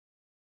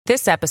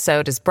This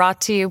episode is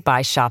brought to you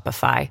by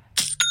Shopify.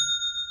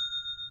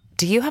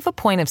 Do you have a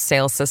point of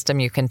sale system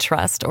you can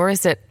trust, or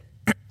is it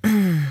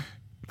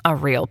a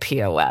real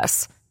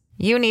POS?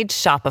 You need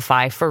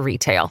Shopify for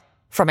retail.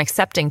 From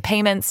accepting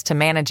payments to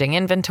managing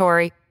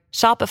inventory,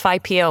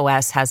 Shopify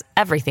POS has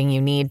everything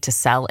you need to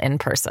sell in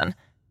person.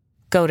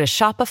 Go to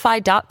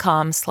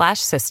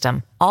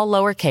shopify.com/system, all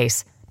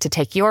lowercase, to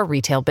take your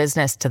retail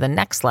business to the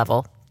next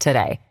level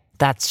today.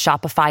 That's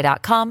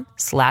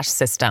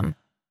shopify.com/system.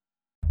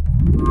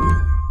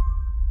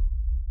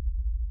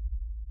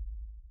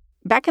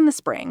 Back in the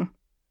spring,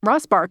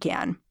 Ross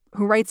Barkan,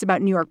 who writes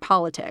about New York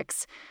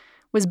politics,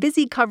 was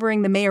busy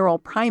covering the mayoral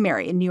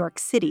primary in New York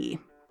City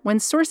when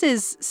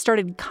sources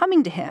started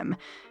coming to him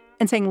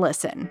and saying,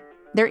 listen,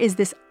 there is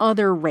this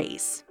other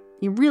race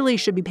you really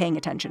should be paying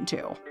attention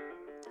to.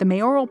 The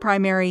mayoral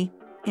primary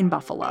in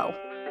Buffalo.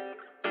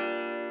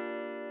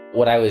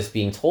 What I was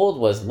being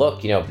told was,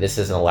 look, this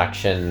is an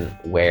election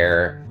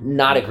where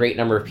not a great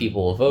number of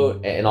people will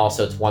vote. And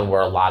also it's one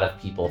where a lot of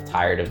people are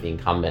tired of the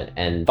incumbent.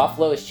 And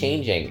Buffalo is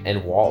changing,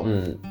 and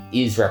Walton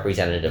is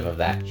representative of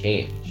that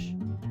change.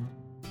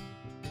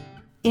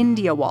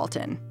 India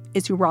Walton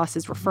is who Ross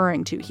is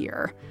referring to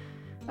here.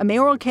 A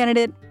mayoral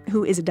candidate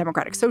who is a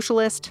Democratic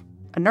Socialist,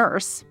 a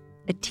nurse,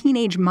 a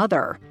teenage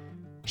mother.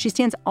 She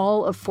stands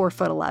all of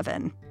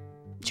 4'11".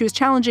 She was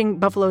challenging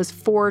Buffalo's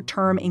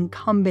 4-term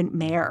incumbent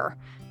mayor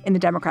in the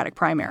Democratic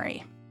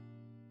primary.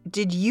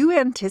 Did you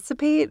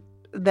anticipate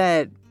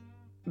that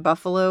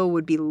Buffalo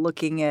would be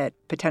looking at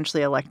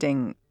potentially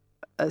electing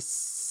a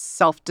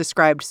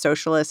self-described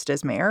socialist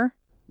as mayor?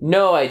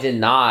 No, I did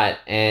not.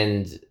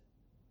 And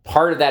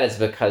part of that is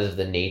because of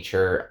the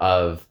nature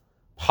of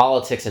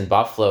politics in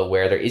Buffalo,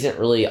 where there isn't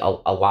really a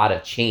lot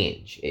of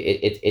change.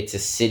 It's a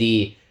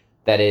city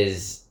that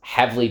is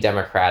heavily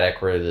Democratic,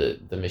 where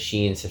the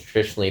machines have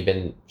traditionally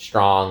been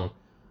strong,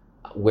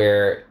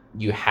 where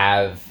you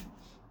have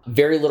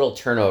very little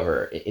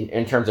turnover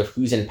in terms of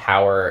who's in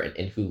power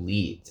and who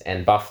leads.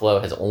 And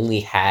Buffalo has only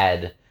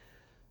had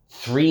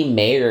 3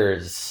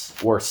 mayors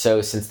or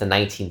so since the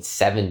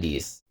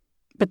 1970s.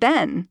 But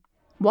then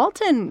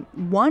Walton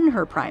won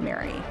her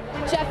primary.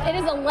 Jeff, it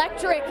is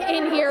electric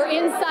in here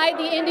inside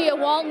the India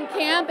Walton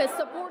campus.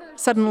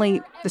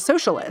 Suddenly, the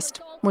Socialist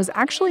was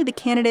actually the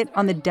candidate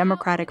on the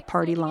Democratic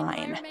Party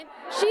line.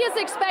 She is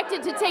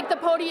expected to take the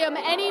podium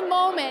any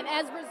moment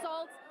as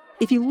results.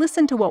 If you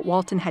listen to what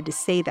Walton had to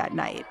say that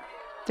night,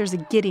 there's a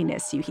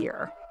giddiness you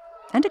hear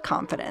and a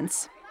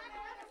confidence.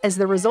 As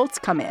the results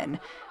come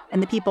in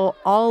and the people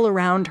all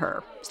around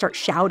her start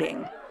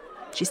shouting,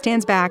 she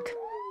stands back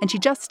and she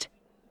just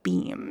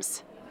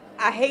beams.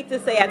 I hate to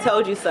say I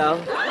told you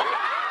so.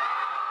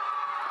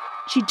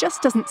 She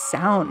just doesn't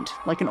sound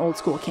like an old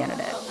school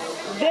candidate.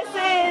 This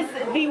is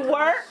the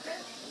work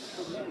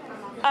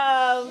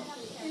of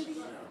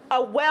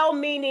a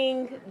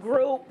well-meaning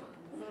group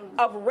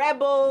of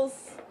rebels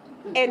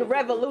and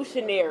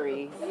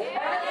revolutionaries.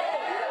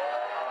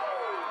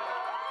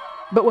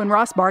 But when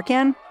Ross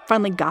Barkan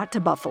finally got to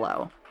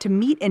Buffalo to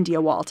meet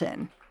India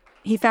Walton,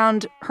 he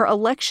found her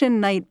election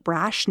night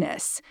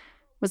brashness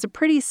was a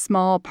pretty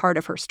small part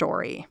of her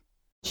story.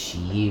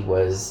 She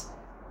was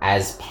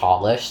as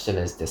polished and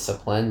as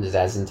disciplined,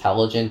 as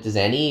intelligent as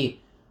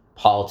any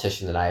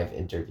politician that I've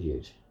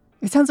interviewed.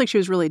 It sounds like she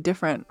was really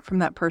different from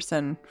that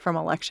person from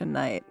election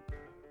night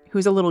who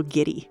was a little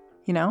giddy,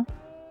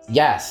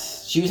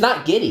 Yes, she was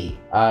not giddy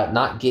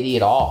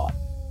at all.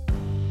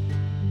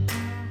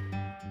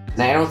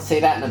 And I don't say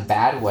that in a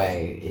bad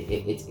way.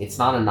 It's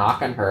not a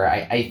knock on her.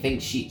 I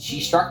think she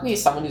struck me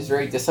as someone who's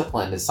very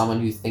disciplined, as someone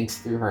who thinks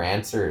through her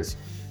answers.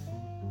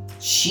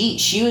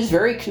 She was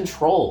very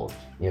controlled.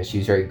 She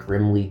was very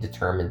grimly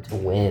determined to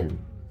win.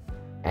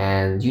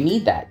 And you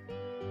need that.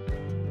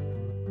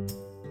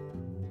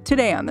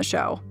 Today on the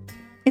show,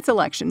 it's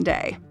election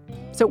day.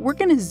 So we're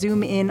going to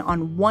zoom in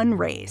on one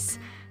race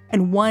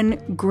and one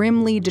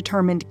grimly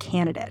determined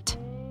candidate.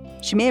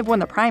 She may have won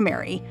the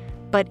primary,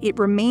 but it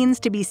remains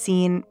to be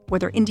seen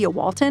whether India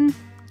Walton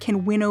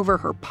can win over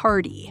her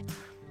party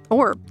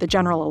or the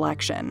general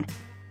election.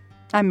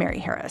 I'm Mary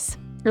Harris.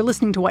 You're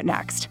listening to What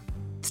Next?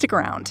 Stick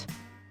around.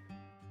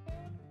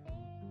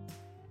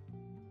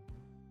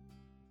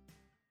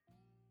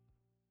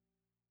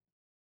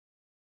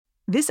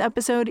 This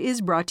episode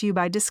is brought to you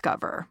by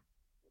Discover.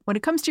 When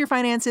it comes to your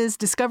finances,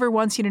 Discover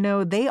wants you to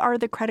know they are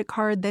the credit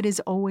card that is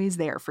always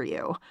there for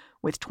you.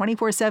 With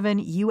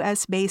 24/7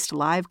 U.S.-based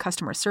live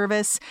customer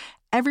service,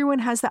 everyone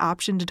has the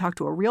option to talk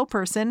to a real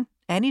person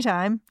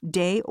anytime,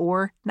 day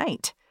or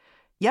night.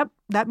 Yep,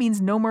 that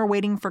means no more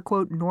waiting for,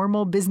 quote,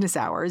 normal business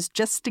hours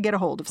just to get a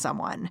hold of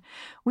someone.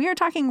 We are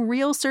talking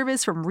real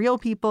service from real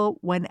people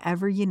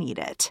whenever you need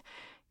it.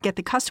 Get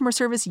the customer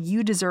service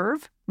you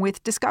deserve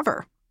with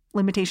Discover.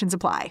 Limitations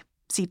apply.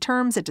 See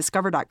terms at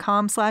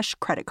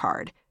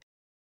discover.com/creditcard.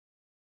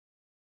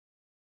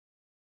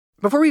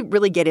 Before we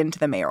really get into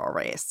the mayoral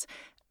race,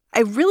 I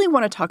really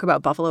want to talk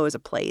about Buffalo as a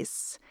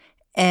place.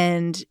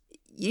 And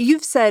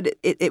You've said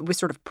it was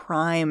sort of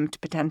primed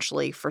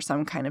potentially for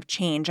some kind of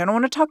change. And I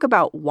want to talk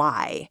about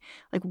why.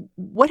 Like,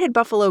 what had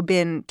Buffalo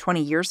been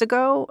 20 years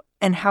ago,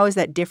 and how is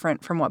that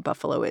different from what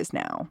Buffalo is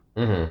now?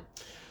 Mm-hmm.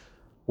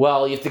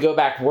 Well, you have to go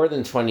back more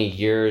than 20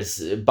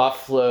 years.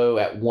 Buffalo,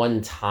 at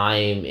one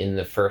time in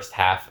the first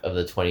half of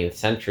the 20th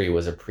century,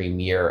 was a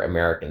premier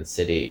American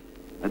city.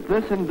 At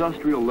this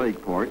industrial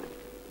lake port,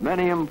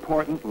 many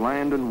important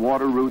land and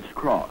water routes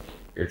cross.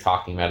 You're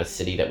talking about a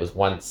city that was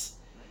once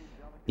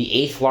the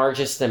 8th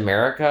largest in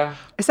America.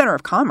 A center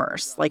of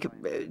commerce, like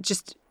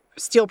just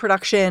steel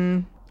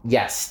production.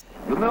 Yes.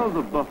 The mills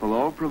of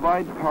Buffalo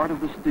provide part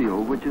of the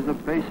steel, which is a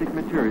basic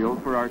material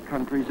for our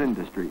country's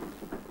industries.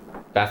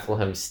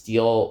 Bethlehem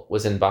Steel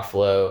was in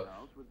Buffalo.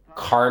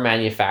 Car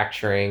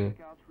manufacturing.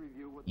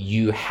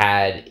 You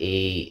had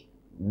a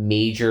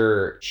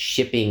major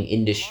shipping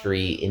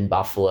industry in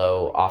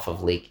Buffalo off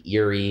of Lake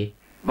Erie.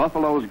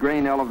 Buffalo's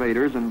grain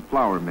elevators and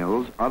flour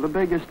mills are the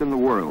biggest in the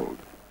world.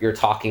 You're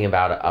talking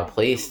about a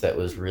place that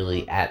was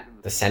really at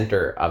the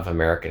center of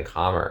American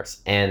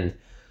commerce. And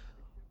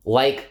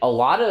like a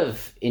lot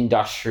of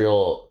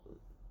industrial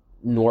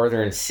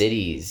northern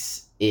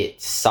cities,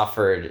 it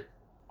suffered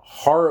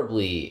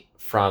horribly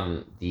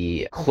from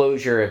the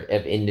closure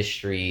of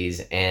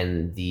industries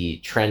and the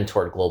trend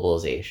toward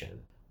globalization.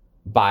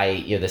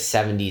 By the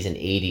 70s and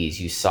 80s,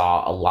 you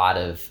saw a lot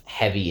of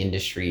heavy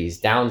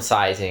industries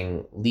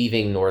downsizing,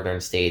 leaving northern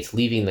states,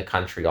 leaving the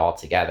country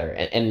altogether.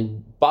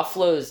 And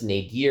Buffalo's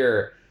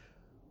nadir,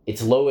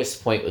 its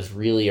lowest point was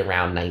really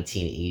around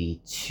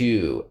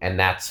 1982. And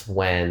that's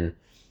when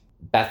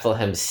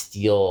Bethlehem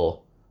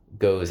Steel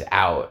goes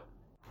out.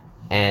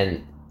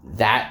 And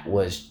that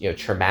was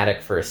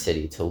traumatic for a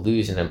city to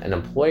lose an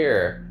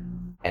employer.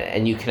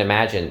 And you can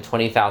imagine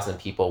 20,000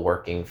 people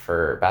working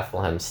for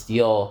Bethlehem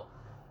Steel.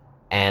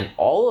 And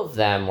all of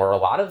them, or a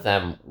lot of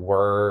them,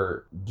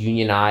 were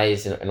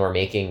unionized and were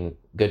making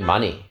good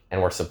money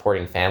and were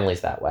supporting families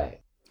that way.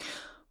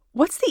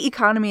 What's the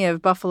economy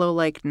of Buffalo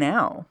like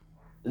now?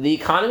 The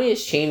economy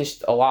has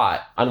changed a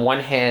lot. On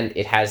one hand,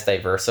 it has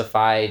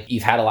diversified.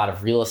 You've had a lot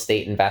of real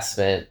estate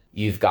investment.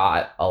 You've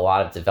got a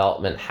lot of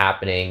development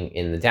happening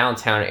in the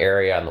downtown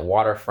area, in the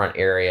waterfront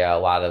area, a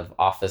lot of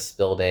office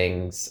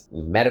buildings,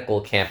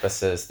 medical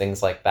campuses,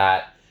 things like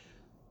that.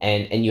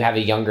 And you have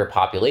a younger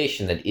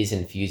population that is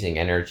infusing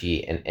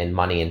energy and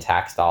money and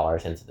tax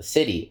dollars into the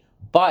city.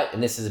 But,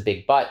 and this is a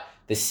big but,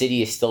 the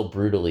city is still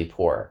brutally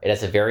poor. It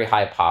has a very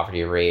high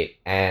poverty rate,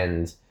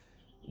 and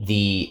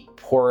the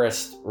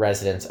poorest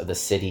residents of the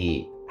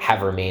city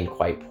have remained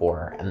quite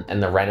poor.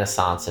 And the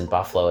Renaissance in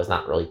Buffalo has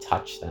not really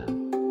touched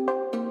them.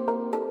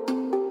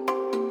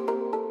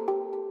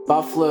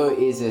 Buffalo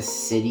is a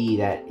city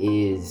that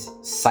is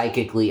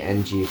psychically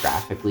and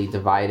geographically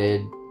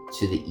divided.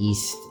 To the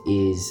east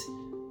is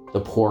the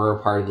poorer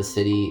part of the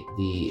city,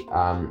 the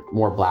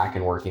more black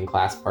and working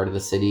class part of the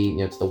city.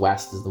 To the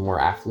west is the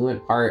more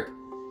affluent part.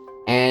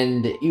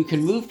 And you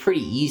can move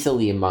pretty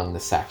easily among the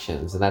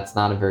sections, and that's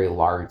not a very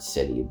large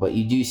city, but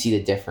you do see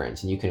the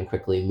difference, and you can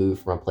quickly move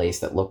from a place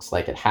that looks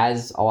like it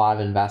has a lot of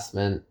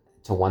investment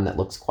to one that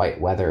looks quite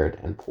weathered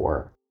and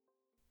poor.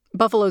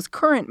 Buffalo's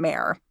current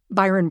mayor,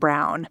 Byron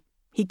Brown,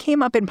 he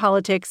came up in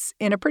politics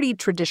in a pretty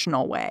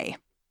traditional way,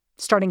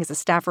 starting as a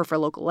staffer for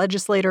local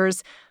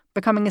legislators,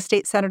 becoming a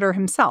state senator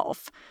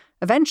himself,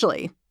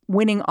 eventually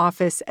winning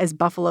office as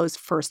Buffalo's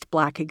first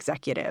Black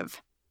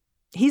executive.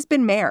 He's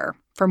been mayor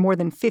for more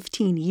than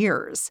 15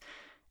 years,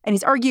 and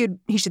he's argued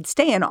he should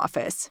stay in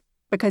office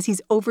because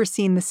he's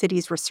overseen the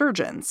city's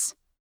resurgence.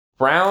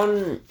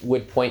 Brown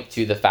would point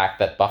to the fact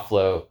that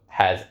Buffalo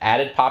has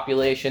added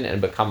population and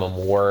become a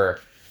more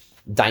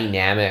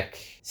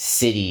dynamic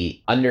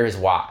city under his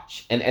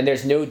watch. And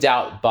there's no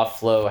doubt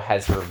Buffalo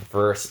has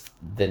reversed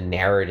the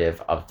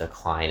narrative of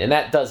decline, and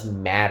that does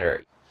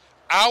matter.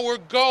 Our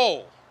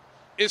goal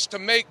is to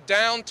make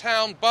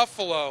downtown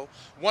Buffalo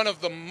one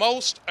of the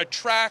most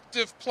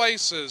attractive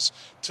places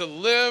to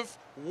live,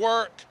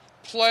 work,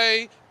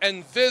 play,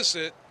 and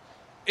visit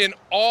in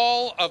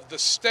all of the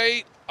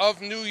state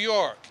of New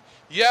York.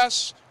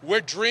 Yes,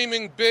 we're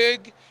dreaming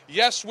big.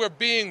 Yes, we're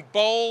being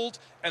bold,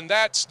 and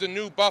that's the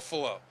new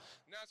Buffalo.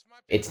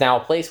 It's now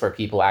a place where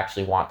people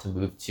actually want to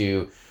move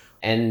to.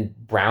 And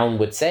Brown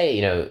would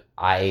say,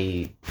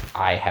 I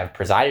have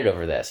presided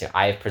over this.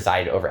 I have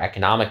presided over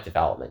economic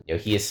development.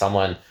 He is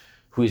someone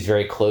who is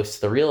very close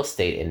to the real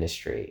estate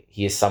industry.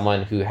 He is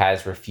someone who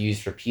has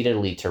refused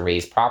repeatedly to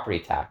raise property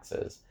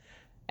taxes.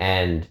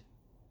 And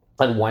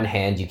on one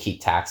hand, you keep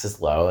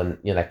taxes low, and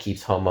that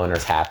keeps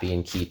homeowners happy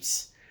and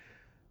keeps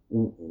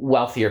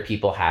wealthier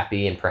people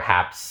happy, and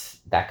perhaps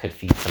that could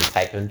feed some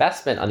type of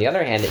investment. On the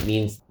other hand, it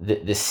means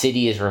the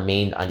city has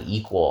remained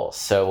unequal.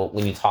 So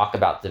when you talk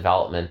about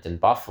development in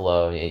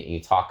Buffalo, and you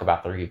talk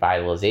about the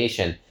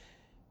revitalization,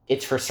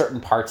 it's for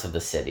certain parts of the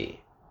city.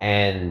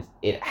 And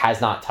it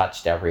has not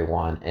touched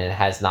everyone, and it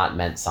has not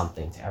meant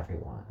something to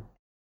everyone.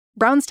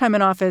 Brown's time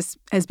in office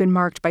has been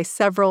marked by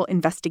several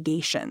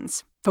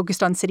investigations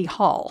focused on City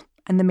Hall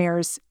and the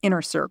mayor's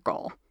inner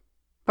circle.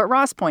 But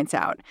Ross points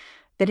out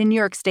that in New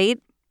York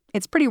State,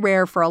 It's pretty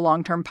rare for a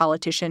long-term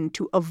politician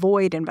to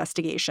avoid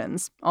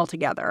investigations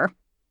altogether.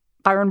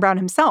 Byron Brown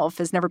himself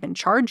has never been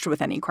charged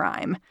with any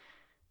crime.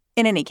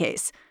 In any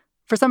case,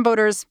 for some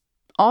voters,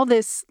 all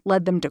this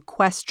led them to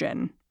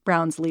question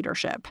Brown's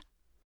leadership.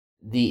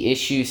 The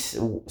issue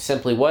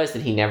simply was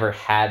that he never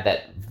had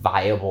that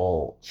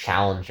viable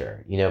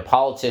challenger.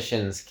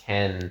 Politicians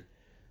can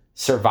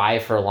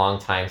survive for a long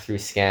time through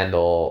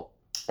scandal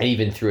and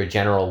even through a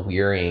general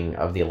wearying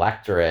of the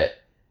electorate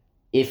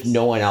if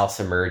no one else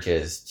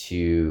emerges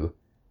to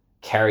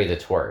carry the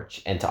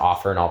torch and to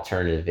offer an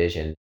alternative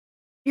vision.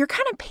 You're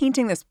kind of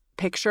painting this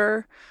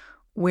picture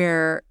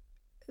where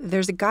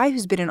there's a guy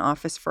who's been in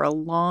office for a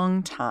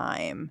long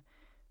time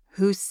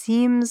who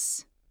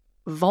seems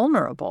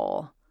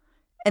vulnerable.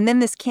 And then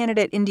this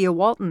candidate, India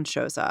Walton,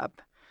 shows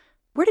up.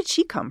 Where did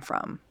she come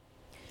from?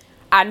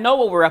 I know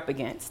what we're up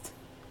against.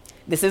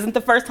 This isn't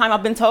the first time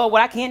I've been told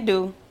what I can't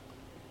do.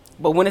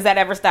 But when has that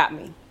ever stopped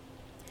me?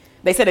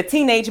 They said a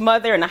teenage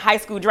mother and a high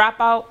school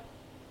dropout,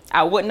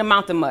 I wouldn't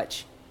amount to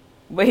much.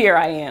 But here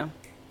I am.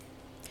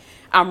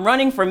 I'm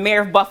running for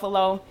mayor of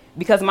Buffalo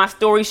because my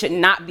story should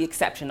not be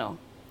exceptional.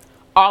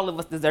 All of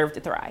us deserve to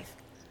thrive.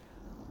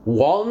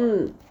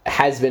 Walton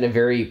has been a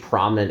very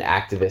prominent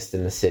activist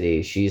in the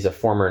city. She's a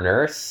former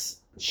nurse.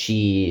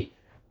 She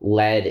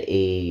led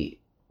a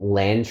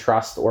land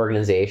trust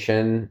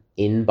organization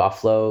in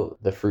Buffalo,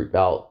 the Fruit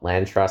Belt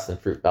Land Trust, and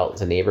Fruit Belt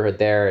is a neighborhood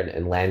there,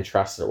 and land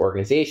trusts are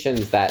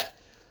organizations that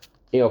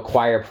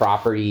acquire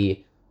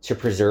property to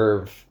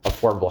preserve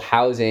affordable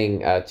housing,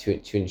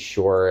 to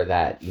ensure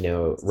that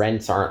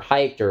rents aren't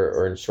hiked,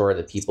 or ensure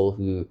that people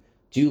who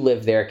do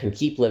live there can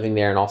keep living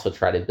there, and also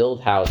try to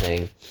build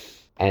housing.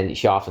 And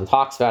she often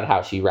talks about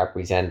how she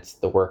represents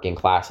the working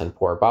class in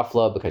poor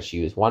Buffalo because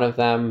she was one of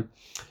them.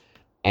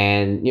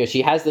 And,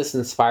 she has this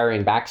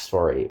inspiring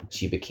backstory.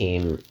 She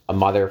became a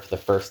mother for the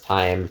first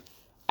time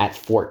at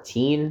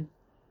 14,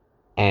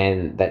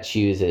 and that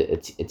she was a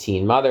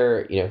teen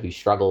mother, who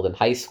struggled in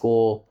high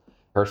school.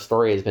 Her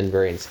story has been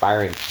very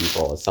inspiring to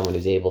people as someone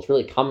who's able to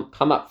really come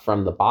up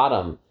from the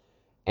bottom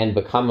and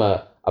become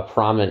a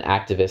prominent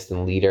activist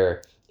and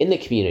leader in the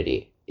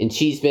community. And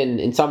she's been,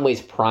 in some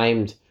ways,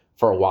 primed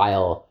for a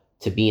while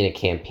to be in a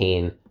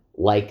campaign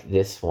like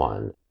this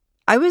one.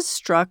 I was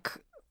struck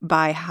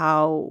by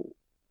how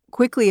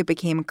quickly it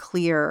became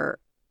clear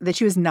that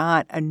she was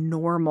not a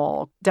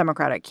normal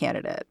Democratic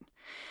candidate.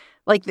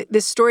 Like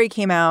this story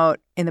came out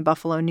in the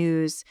Buffalo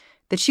News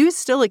that she was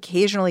still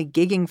occasionally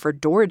gigging for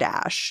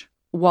DoorDash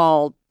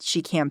while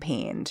she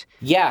campaigned.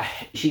 Yeah,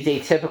 she's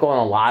atypical in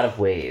a lot of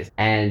ways.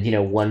 And,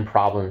 one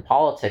problem in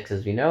politics,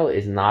 as we know,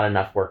 is not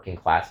enough working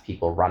class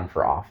people run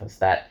for office.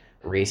 That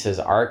races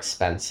are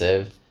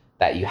expensive,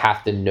 that you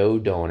have to know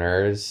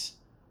donors,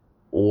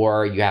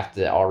 or you have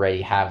to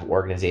already have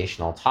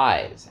organizational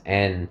ties.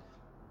 And,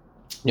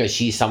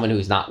 she's someone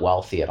who's not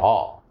wealthy at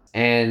all.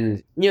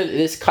 And,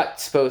 this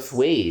cuts both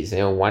ways.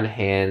 On one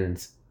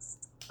hand,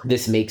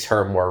 this makes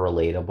her more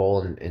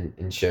relatable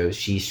and shows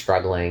she's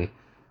struggling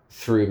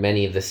through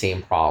many of the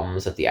same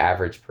problems that the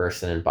average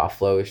person in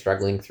Buffalo is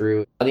struggling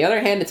through. On the other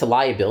hand, it's a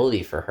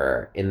liability for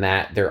her in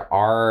that there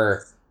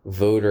are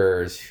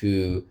voters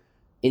who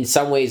in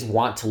some ways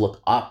want to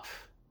look up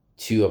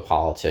to a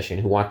politician,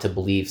 who want to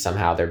believe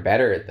somehow they're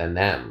better than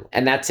them.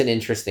 And that's an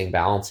interesting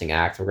balancing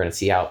act. We're going to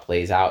see how it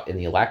plays out in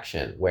the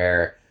election,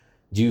 where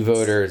do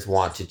voters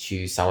want to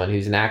choose someone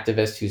who's an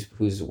activist,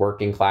 who's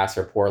working class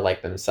or poor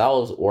like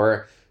themselves,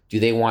 or do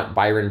they want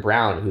Byron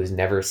Brown, who is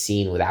never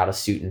seen without a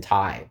suit and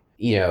tie?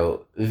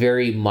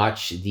 Very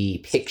much the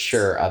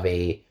picture of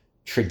a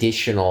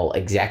traditional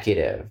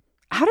executive.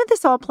 How did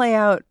this all play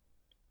out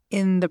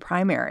in the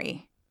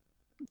primary?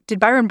 Did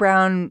Byron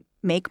Brown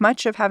make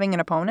much of having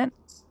an opponent?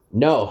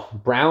 No,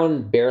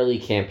 Brown barely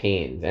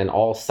campaigned, and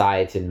all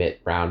sides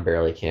admit Brown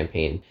barely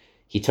campaigned.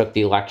 He took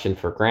the election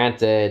for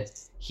granted.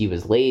 He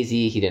was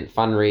lazy. He didn't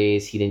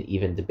fundraise. He didn't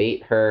even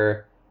debate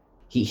her.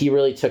 He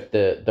really took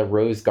the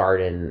Rose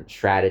Garden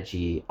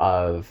strategy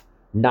of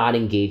not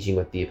engaging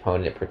with the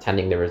opponent,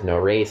 pretending there was no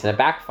race, and it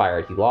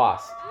backfired. He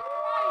lost.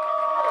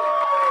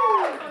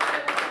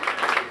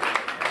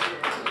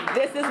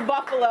 This is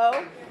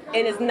Buffalo,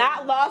 and it's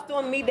not lost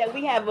on me that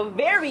we have a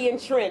very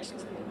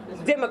entrenched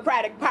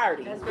Democratic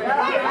Party that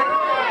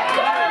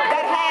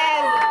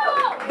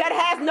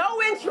has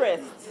no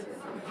interest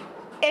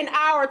in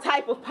our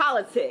type of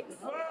politics.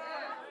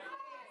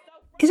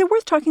 Is it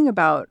worth talking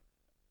about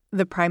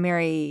the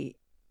primary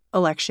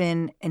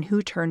election and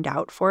who turned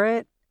out for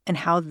it and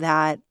how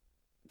that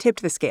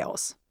tipped the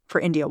scales for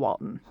India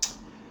Walton?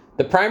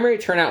 The primary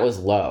turnout was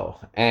low.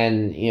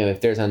 And,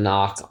 if there's a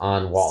knock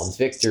on Walton's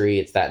victory,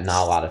 it's that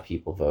not a lot of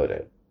people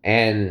voted.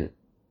 And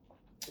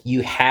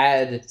you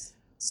had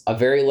a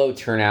very low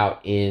turnout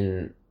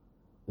in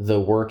the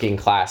working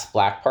class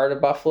Black part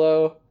of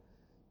Buffalo.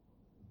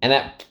 And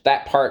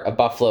that part of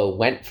Buffalo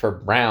went for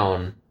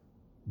Brown,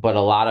 but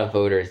a lot of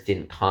voters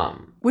didn't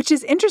come. Which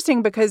is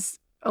interesting because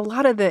a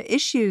lot of the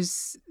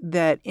issues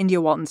that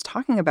India Walton's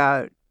talking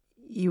about,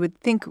 you would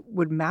think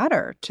would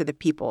matter to the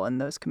people in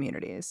those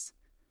communities.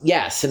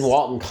 Yes, and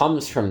Walton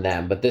comes from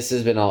them, but this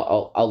has been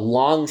a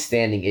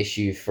long-standing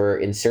issue for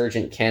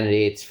insurgent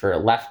candidates, for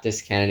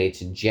leftist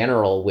candidates in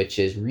general, which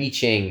is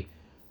reaching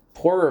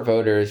poorer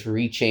voters,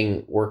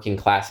 reaching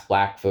working-class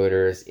Black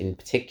voters in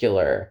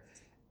particular.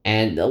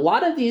 And a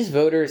lot of these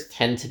voters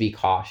tend to be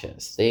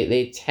cautious.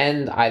 They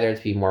tend either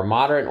to be more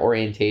moderate in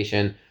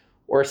orientation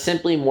or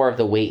simply more of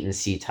the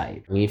wait-and-see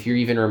type. I mean, if you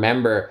even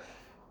remember,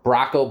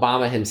 Barack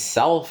Obama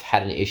himself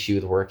had an issue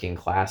with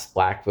working-class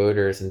Black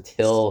voters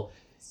until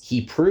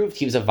he proved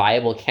he was a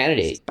viable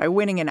candidate. By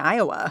winning in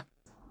Iowa.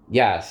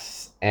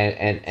 Yes.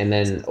 And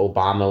then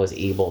Obama was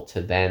able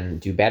to then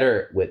do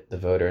better with the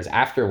voters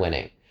after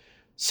winning.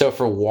 So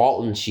for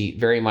Walton, she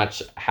very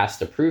much has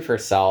to prove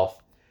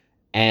herself.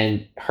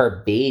 And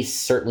her base,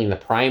 certainly in the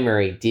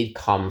primary, did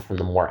come from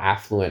the more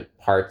affluent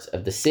parts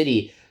of the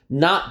city.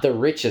 Not the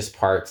richest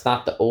parts,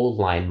 not the old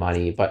line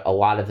money, but a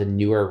lot of the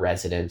newer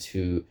residents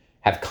who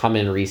have come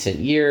in recent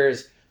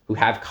years, who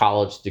have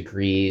college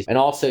degrees. And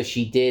also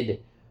she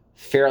did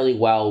fairly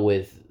well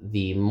with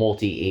the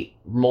multiracial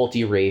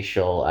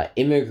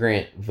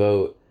immigrant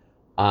vote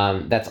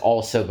that's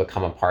also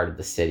become a part of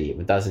the city,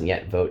 but doesn't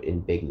yet vote in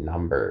big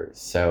numbers.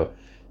 So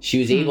she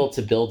was able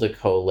to build a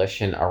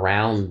coalition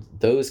around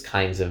those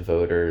kinds of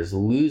voters,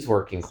 lose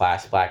working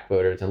class Black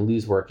voters and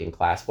lose working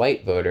class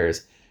white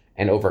voters,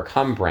 and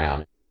overcome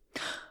Brown.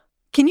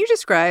 Can you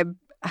describe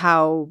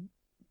how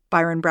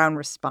Byron Brown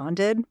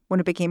responded when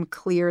it became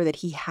clear that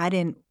he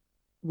hadn't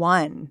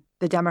won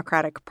the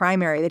Democratic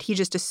primary, that he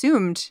just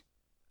assumed,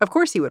 of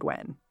course, he would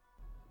win?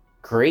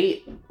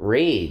 Great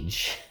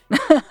rage,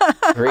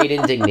 great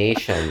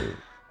indignation.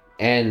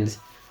 And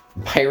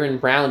Byron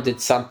Brown did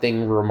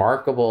something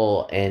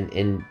remarkable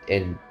and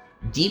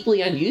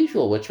deeply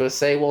unusual, which was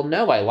say, well,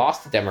 no, I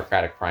lost the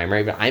Democratic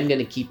primary, but I'm going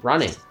to keep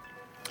running.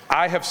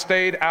 I have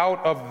stayed out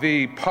of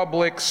the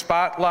public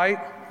spotlight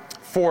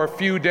for a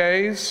few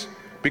days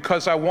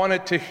because I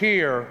wanted to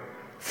hear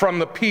from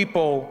the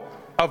people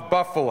of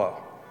Buffalo.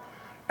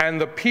 And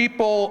the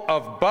people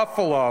of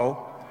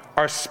Buffalo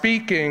are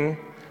speaking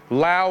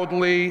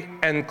loudly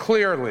and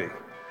clearly.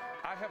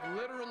 I have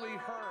literally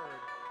heard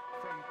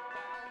from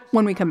thousands.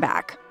 When we come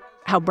back,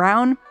 how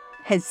Brown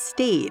has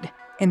stayed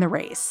in the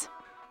race.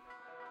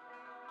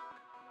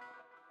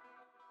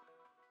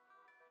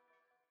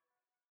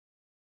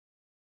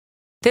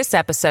 This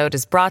episode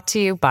is brought to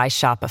you by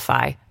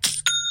Shopify.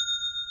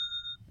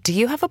 Do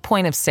you have a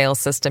point of sale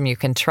system you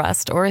can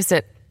trust, or is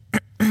it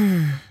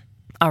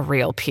a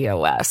real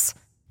POS?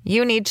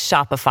 You need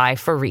Shopify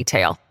for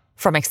retail.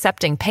 From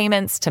accepting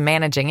payments to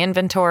managing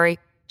inventory,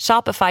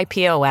 Shopify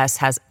POS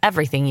has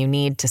everything you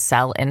need to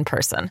sell in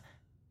person.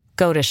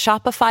 Go to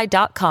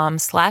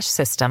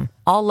shopify.com/system,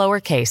 all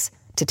lowercase,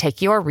 to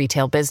take your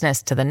retail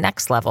business to the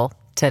next level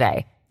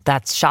today.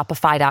 That's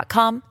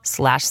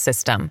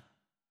shopify.com/system.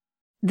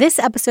 This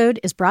episode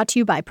is brought to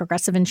you by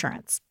Progressive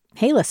Insurance.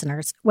 Hey,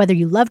 listeners, whether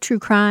you love true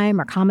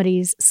crime or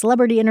comedies,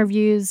 celebrity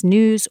interviews,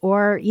 news,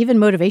 or even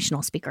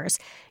motivational speakers,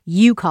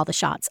 you call the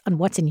shots on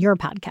what's in your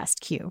podcast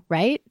queue,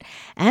 right?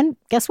 And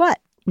guess what?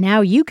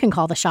 Now you can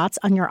call the shots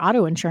on your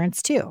auto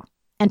insurance, too.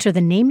 Enter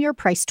the Name Your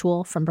Price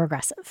tool from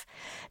Progressive.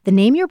 The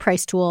Name Your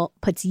Price tool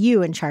puts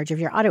you in charge of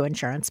your auto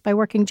insurance by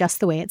working just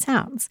the way it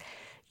sounds.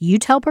 You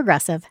tell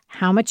Progressive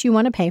how much you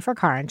want to pay for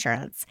car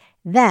insurance.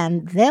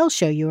 Then they'll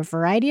show you a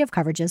variety of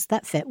coverages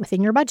that fit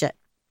within your budget,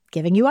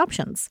 giving you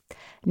options.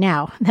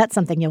 Now, that's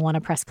something you'll want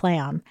to press play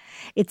on.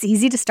 It's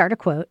easy to start a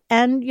quote,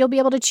 and you'll be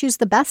able to choose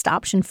the best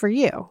option for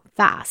you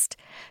fast.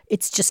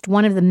 It's just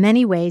one of the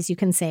many ways you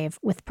can save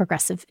with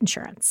Progressive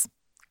Insurance.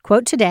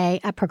 Quote today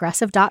at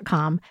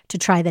Progressive.com to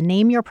try the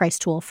Name Your Price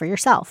tool for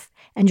yourself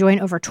and join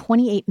over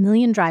 28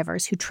 million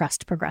drivers who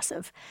trust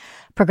Progressive.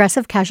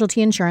 Progressive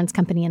Casualty Insurance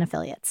Company and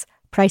Affiliates.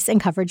 Price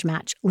and coverage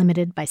match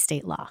limited by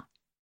state law.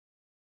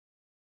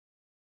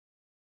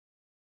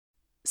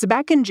 So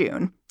back in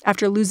June,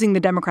 after losing the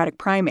Democratic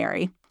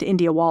primary to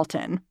India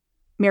Walton,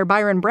 Mayor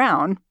Byron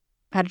Brown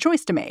had a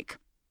choice to make.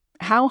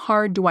 How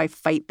hard do I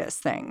fight this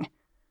thing?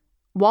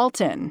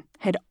 Walton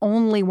had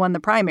only won the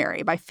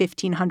primary by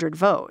 1,500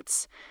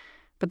 votes.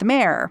 But the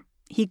mayor,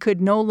 he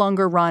could no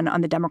longer run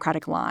on the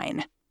Democratic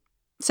line.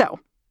 So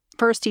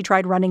first he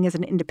tried running as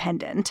an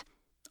independent.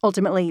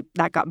 Ultimately,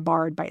 that got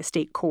barred by a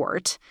state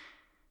court.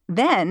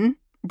 Then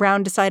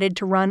Brown decided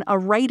to run a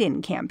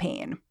write-in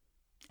campaign.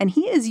 And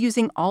he is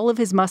using all of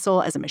his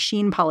muscle as a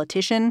machine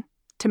politician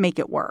to make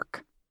it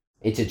work.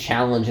 It's a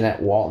challenge in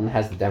that Walton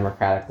has the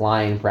Democratic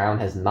line, Brown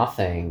has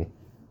nothing,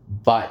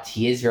 but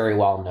he is very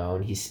well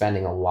known. He's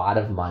spending a lot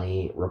of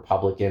money.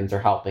 Republicans are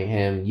helping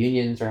him.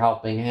 Unions are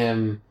helping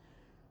him.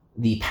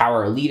 The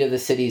power elite of the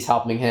city is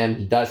helping him.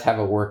 He does have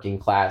a working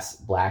class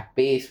Black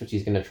base, which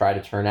he's going to try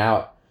to turn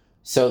out.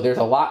 So there's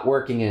a lot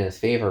working in his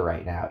favor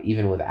right now,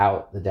 even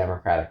without the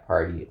Democratic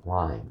Party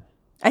line.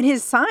 And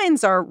his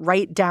signs are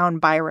write down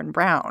Byron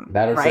Brown.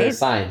 That is right? Their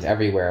signs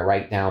everywhere.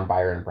 Write down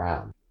Byron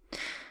Brown.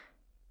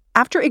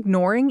 After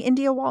ignoring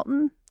India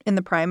Walton in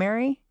the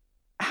primary,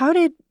 how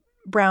did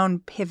Brown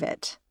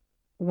pivot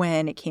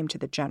when it came to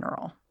the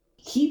general?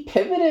 He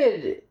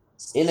pivoted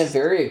in a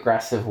very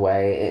aggressive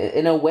way,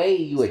 in a way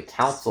you would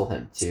counsel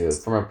him to.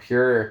 From a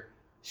pure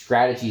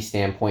strategy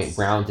standpoint,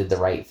 Brown did the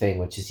right thing,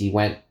 which is he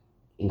went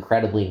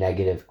incredibly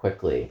negative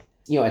quickly.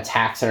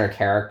 Attacks on her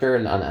character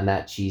and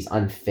that she's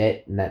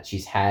unfit and that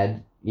she's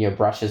had,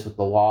 brushes with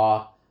the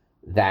law,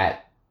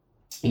 that,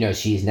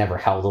 she's never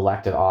held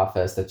elected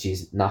office, that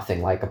she's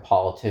nothing like a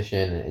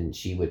politician and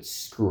she would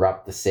screw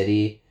up the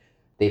city.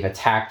 They've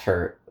attacked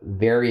her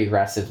very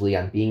aggressively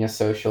on being a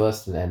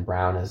socialist, and then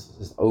Brown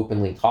has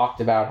openly talked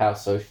about how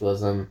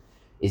socialism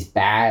is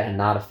bad and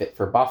not a fit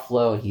for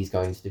Buffalo, and he's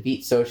going to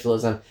defeat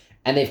socialism.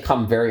 And they've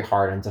come very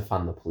hard on to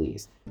fund the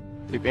police.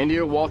 If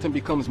India Walton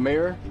becomes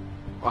mayor,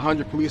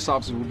 100 police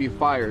officers will be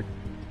fired,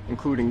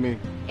 including me.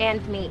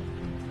 And me.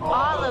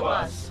 All of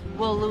us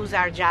will lose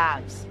our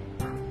jobs.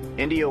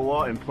 India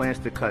Walton plans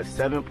to cut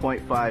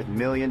 $7.5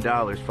 million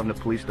from the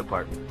police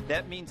department.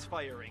 That means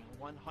firing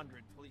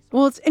 100 police.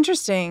 Well, it's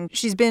interesting.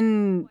 She's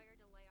been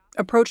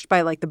approached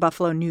by the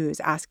Buffalo News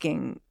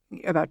asking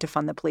about to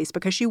fund the police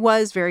because she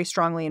was very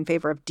strongly in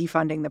favor of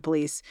defunding the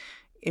police,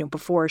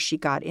 before she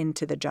got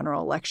into the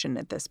general election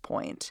at this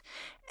point.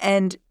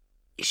 And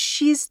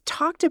she's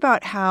talked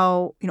about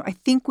how, I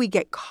think we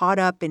get caught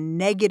up in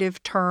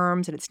negative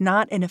terms and it's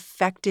not an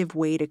effective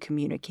way to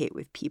communicate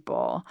with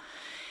people.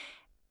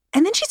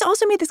 And then she's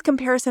also made this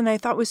comparison that I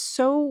thought was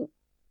so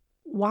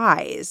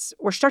wise,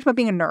 where she talked about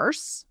being a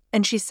nurse.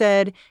 And she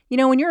said,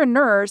 when you're a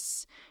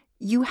nurse,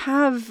 you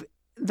have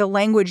the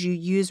language you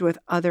use with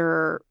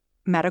other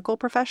medical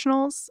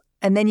professionals,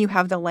 and then you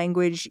have the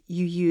language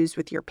you use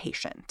with your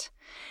patient.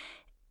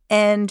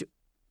 And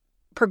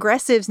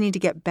progressives need to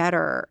get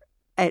better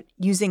at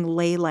using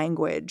lay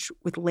language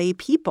with lay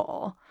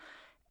people.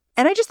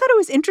 And I just thought it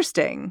was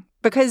interesting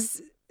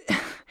because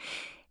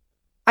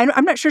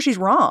I'm not sure she's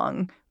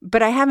wrong,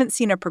 but I haven't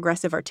seen a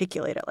progressive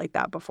articulate it like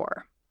that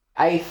before.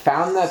 I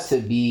found that to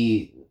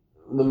be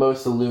the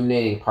most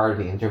illuminating part of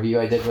the interview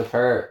I did with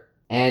her.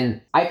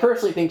 And I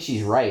personally think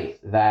she's right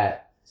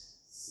that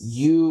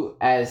you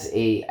as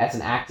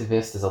an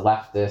activist, as a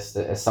leftist,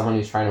 as someone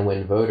who's trying to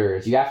win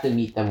voters, you have to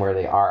meet them where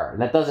they are.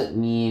 And that doesn't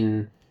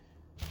mean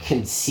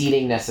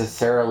conceding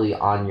necessarily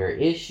on your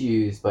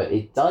issues, but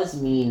it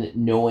does mean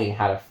knowing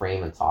how to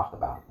frame and talk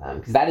about them,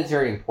 because that is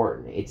very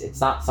important. It's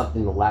not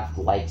something the left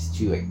likes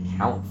to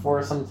account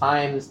for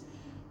sometimes.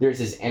 There's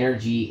this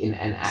energy in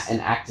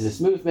activist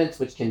movements,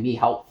 which can be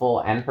helpful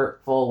and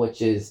hurtful,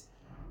 which is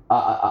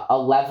a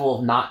level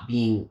of not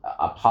being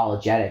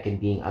apologetic and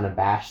being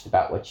unabashed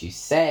about what you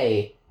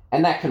say.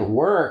 And that can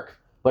work,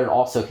 but it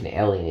also can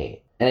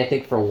alienate. And I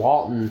think for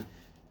Walton,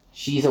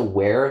 she's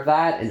aware of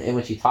that. And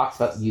when she talks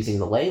about using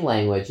the lay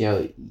language,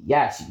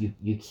 yes,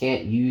 you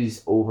can't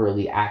use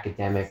overly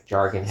academic,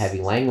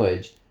 jargon-heavy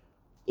language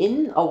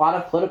in a lot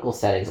of political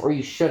settings, or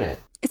you shouldn't.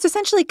 It's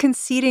essentially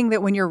conceding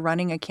that when you're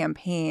running a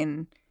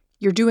campaign,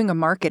 you're doing a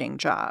marketing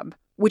job,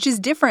 which is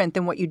different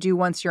than what you do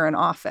once you're in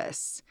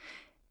office.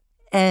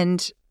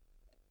 And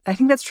I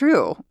think that's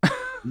true.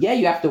 Yeah,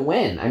 you have to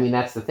win. I mean,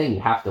 that's the thing. You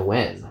have to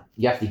win.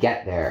 You have to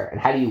get there.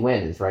 And how do you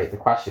win is the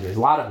question. There's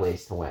a lot of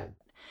ways to win.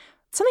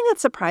 Something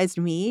that surprised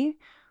me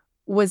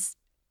was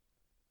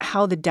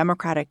how the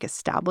Democratic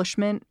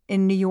establishment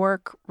in New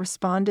York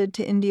responded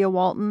to India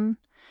Walton.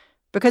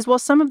 Because while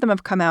some of them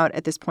have come out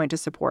at this point to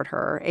support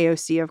her,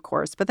 AOC, of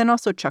course, but then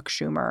also Chuck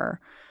Schumer,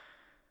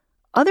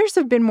 others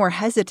have been more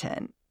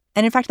hesitant.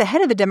 And in fact, the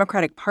head of the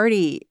Democratic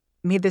Party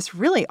made this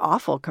really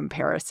awful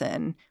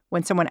comparison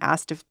when someone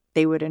asked if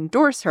they would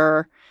endorse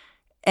her.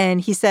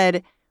 And he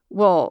said,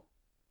 well,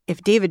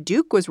 if David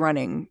Duke was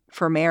running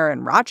for mayor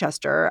in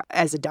Rochester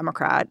as a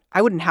Democrat,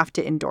 I wouldn't have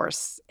to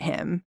endorse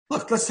him.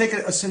 Look, let's take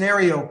a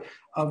scenario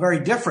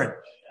very different,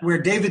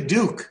 where David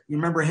Duke, you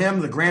remember him,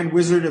 the grand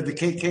wizard of the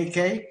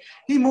KKK?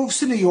 He moves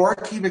to New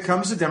York, he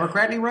becomes a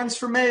Democrat, and he runs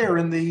for mayor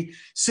in the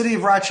city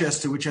of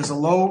Rochester, which has a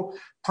low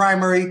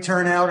primary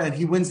turnout, and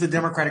he wins the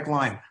Democratic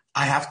line.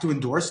 I have to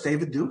endorse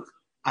David Duke?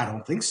 I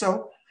don't think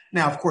so.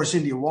 Now, of course,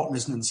 India Walton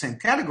isn't in the same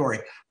category,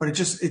 but it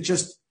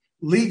just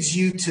leads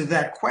you to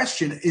that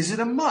question. Is it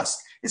a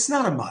must? It's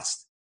not a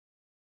must.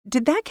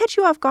 Did that catch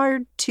you off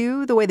guard,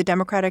 too, the way the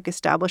Democratic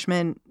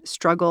establishment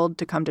struggled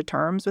to come to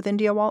terms with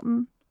India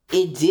Walton?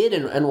 It did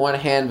on one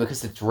hand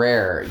because it's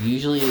rare.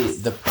 Usually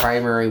the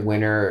primary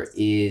winner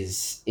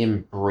is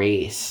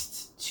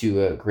embraced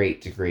to a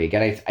great degree.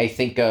 Again, I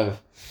think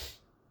of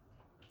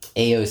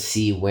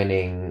AOC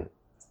winning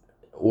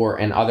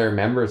and other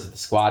members of the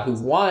squad who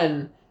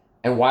won.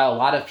 And while a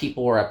lot of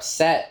people were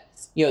upset,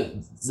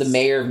 the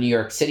mayor of New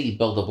York City,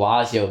 Bill de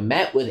Blasio,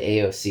 met with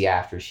AOC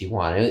after she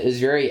won. It was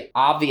very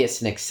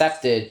obvious and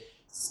accepted,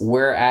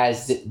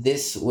 whereas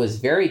this was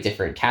very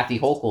different. Kathy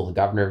Hochul, the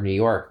governor of New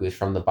York, who is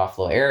from the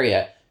Buffalo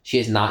area, she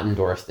has not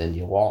endorsed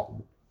India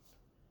Walton.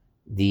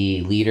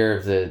 The leader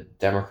of the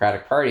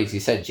Democratic Party, as you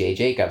said, Jay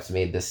Jacobs,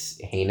 made this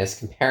heinous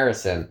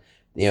comparison,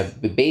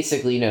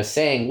 basically,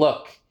 saying,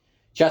 look,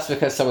 just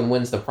because someone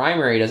wins the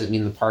primary doesn't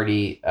mean the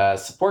party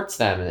supports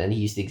them. And then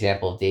he used the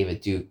example of David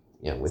Duke,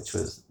 which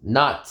was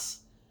nuts.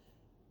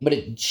 But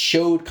it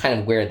showed kind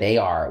of where they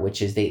are,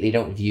 which is they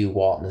don't view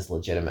Walton as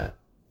legitimate.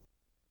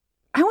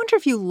 I wonder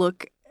wonder if you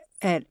look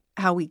at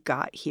how we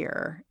got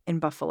here in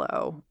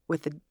Buffalo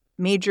with a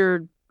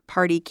major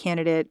party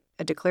candidate,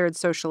 a declared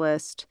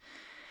socialist,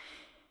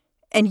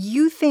 and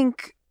you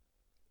think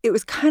it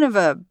was kind of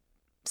a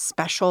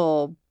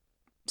special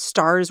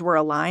stars were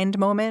aligned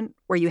moment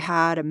where you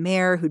had a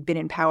mayor who'd been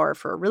in power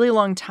for a really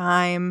long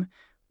time,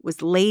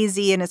 was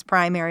lazy in his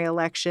primary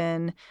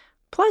election.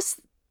 Plus,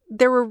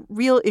 there were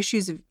real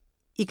issues of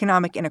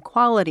economic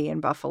inequality in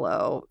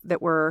Buffalo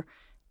that were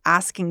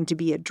asking to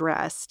be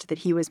addressed that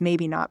he was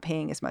maybe not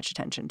paying as much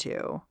attention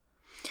to.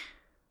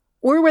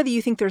 Or whether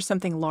you think there's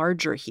something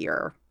larger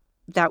here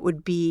that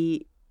would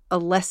be a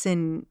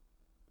lesson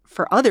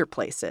for other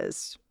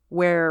places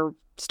where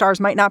stars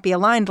might not be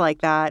aligned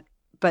like that,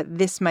 but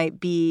this might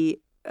be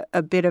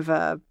a bit of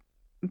a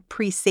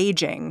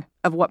presaging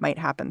of what might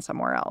happen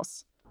somewhere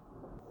else.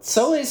 It's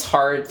always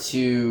hard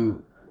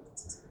to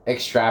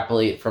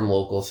extrapolate from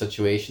local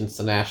situations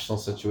to national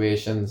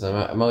situations.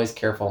 I'm always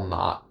careful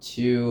not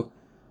to.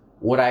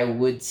 What I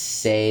would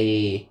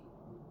say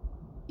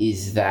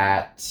is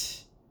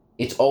that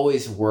it's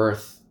always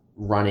worth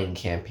running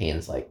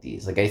campaigns like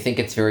these. Like, I think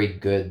it's very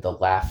good the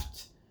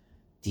left,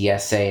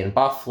 DSA in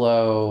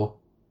Buffalo,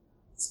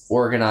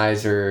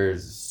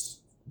 organizers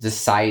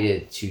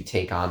decided to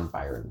take on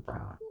Byron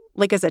Brown.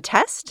 Like as a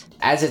test?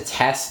 As a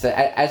test,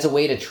 as a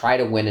way to try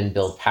to win and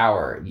build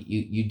power.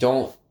 You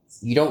don't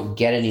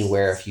get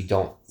anywhere if you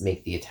don't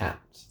make the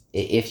attempt.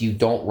 If you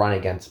don't run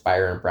against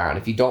Byron Brown,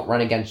 if you don't run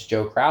against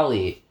Joe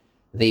Crowley,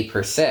 they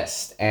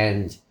persist,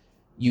 and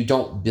you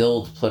don't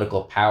build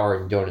political power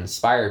and don't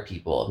inspire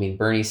people. I mean,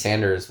 Bernie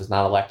Sanders was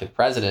not elected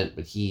president,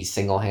 but he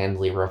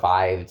single-handedly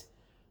revived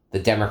the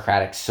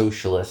democratic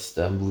socialist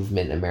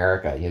movement in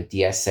America. You know,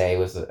 DSA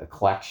was a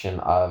collection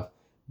of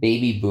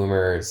baby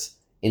boomers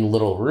in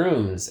little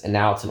rooms, and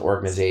now it's an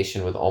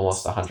organization with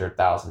almost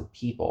 100,000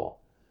 people.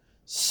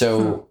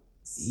 So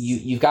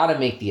you've got to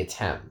make the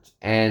attempt.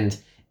 And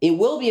it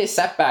will be a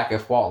setback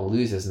if Walton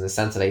loses, in the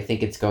sense that I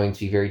think it's going to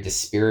be very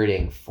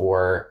dispiriting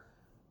for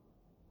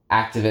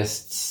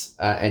activists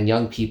and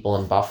young people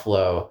in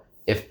Buffalo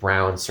if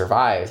Brown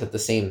survives. At the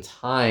same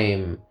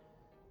time,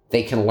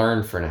 they can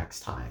learn for next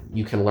time.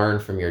 You can learn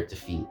from your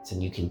defeats,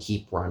 and you can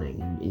keep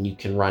running, and you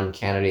can run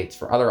candidates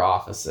for other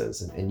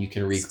offices, and you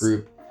can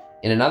regroup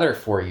in another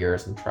 4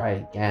 years and try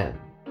again.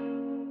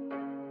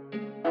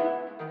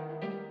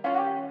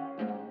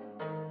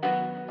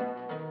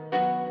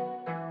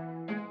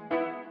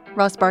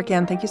 Ross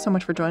Barkan, thank you so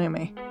much for joining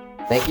me.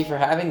 Thank you for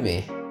having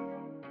me.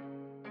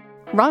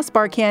 Ross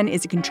Barkan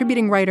is a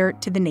contributing writer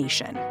to The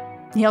Nation.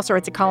 He also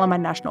writes a column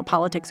on national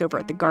politics over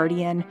at The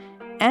Guardian.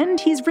 And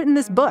he's written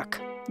this book,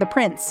 The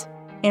Prince,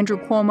 Andrew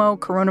Cuomo,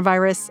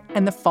 Coronavirus,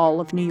 and the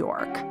Fall of New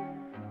York.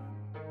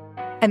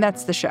 And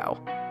that's the show.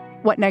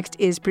 What Next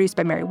is produced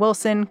by Mary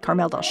Wilson,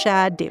 Carmel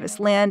Delshad, Davis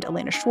Land,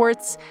 Elena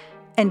Schwartz,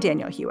 and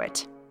Daniel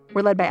Hewitt.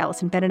 We're led by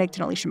Allison Benedict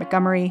and Alicia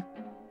Montgomery.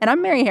 And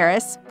I'm Mary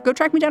Harris. Go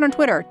track me down on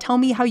Twitter. Tell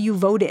me how you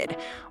voted.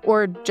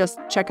 Or just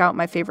check out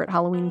my favorite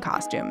Halloween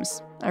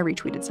costumes. I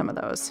retweeted some of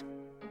those.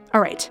 All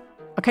right.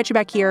 I'll catch you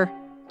back here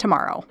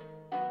tomorrow.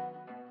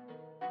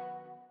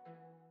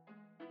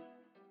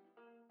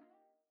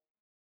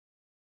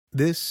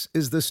 This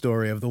is the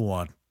story of the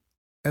one.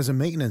 As a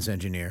maintenance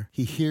engineer,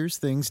 he hears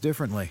things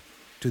differently.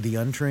 To the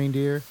untrained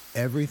ear,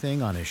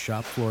 everything on his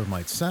shop floor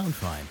might sound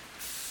fine,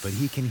 but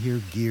he can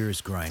hear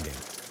gears grinding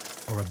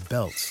or a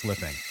belt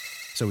slipping.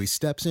 So he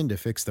steps in to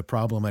fix the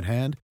problem at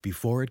hand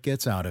before it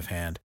gets out of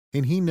hand.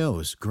 And he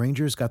knows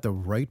Grainger's got the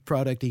right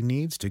product he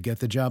needs to get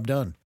the job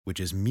done, which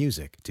is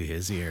music to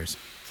his ears.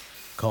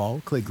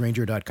 Call, click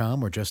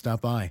Grainger.com, or just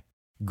stop by.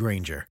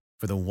 Grainger,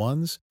 for the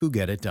ones who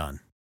get it done.